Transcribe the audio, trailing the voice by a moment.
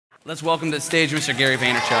Let's welcome to the stage Mr. Gary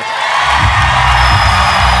Vaynerchuk.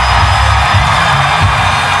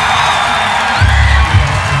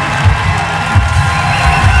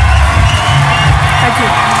 Thank you.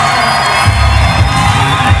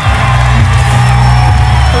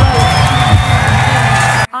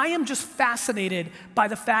 I am just fascinated by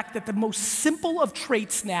the fact that the most simple of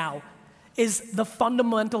traits now is the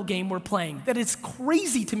fundamental game we're playing. That it's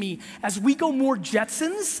crazy to me. As we go more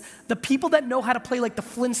Jetsons, the people that know how to play like the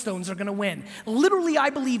Flintstones are gonna win. Literally, I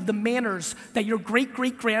believe the manners that your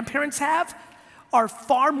great-great-grandparents have are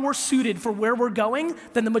far more suited for where we're going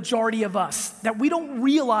than the majority of us. That we don't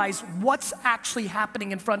realize what's actually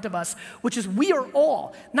happening in front of us, which is we are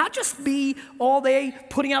all, not just me all day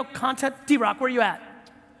putting out content. D-Rock, where you at?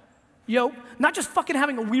 Yo, not just fucking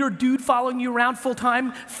having a weird dude following you around full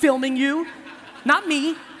time, filming you. Not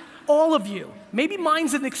me, all of you. Maybe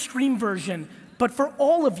mine's an extreme version, but for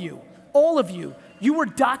all of you, you are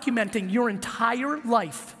documenting your entire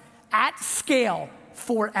life at scale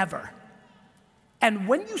forever. And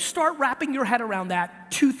when you start wrapping your head around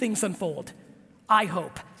that, two things unfold, I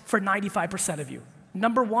hope, for 95% of you.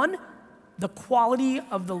 Number one, the quality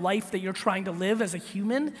of the life that you're trying to live as a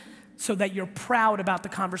human, so that you're proud about the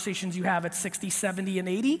conversations you have at 60, 70, and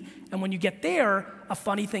 80. And when you get there, a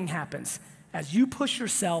funny thing happens. As you push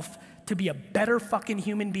yourself to be a better fucking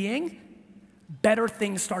human being, better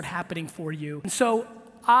things start happening for you. And so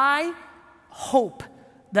I hope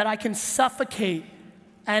that I can suffocate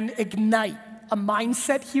and ignite a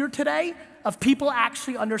mindset here today of people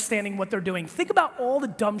actually understanding what they're doing. Think about all the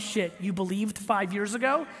dumb shit you believed 5 years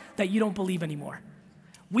ago that you don't believe anymore.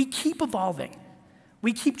 We keep evolving.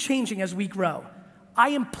 We keep changing as we grow. I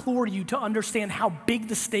implore you to understand how big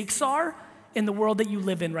the stakes are in the world that you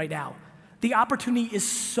live in right now. The opportunity is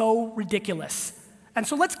so ridiculous. And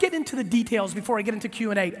so let's get into the details before I get into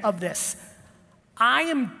Q&A of this. I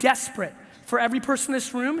am desperate for every person in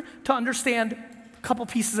this room to understand a couple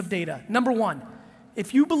pieces of data. Number one,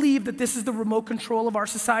 if you believe that this is the remote control of our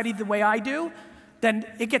society the way I do, then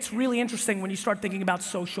it gets really interesting when you start thinking about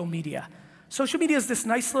social media. Social media is this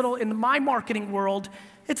nice little, in my marketing world,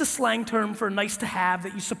 it's a slang term for nice to have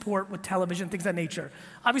that you support with television, things of that nature.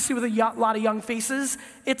 Obviously with a lot of young faces,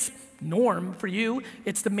 it's norm for you,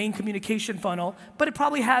 it's the main communication funnel, but it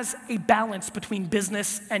probably has a balance between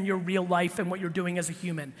business and your real life and what you're doing as a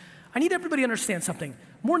human. I need everybody to understand something.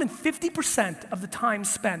 More than 50% of the time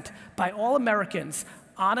spent by all Americans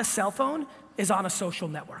on a cell phone is on a social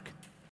network.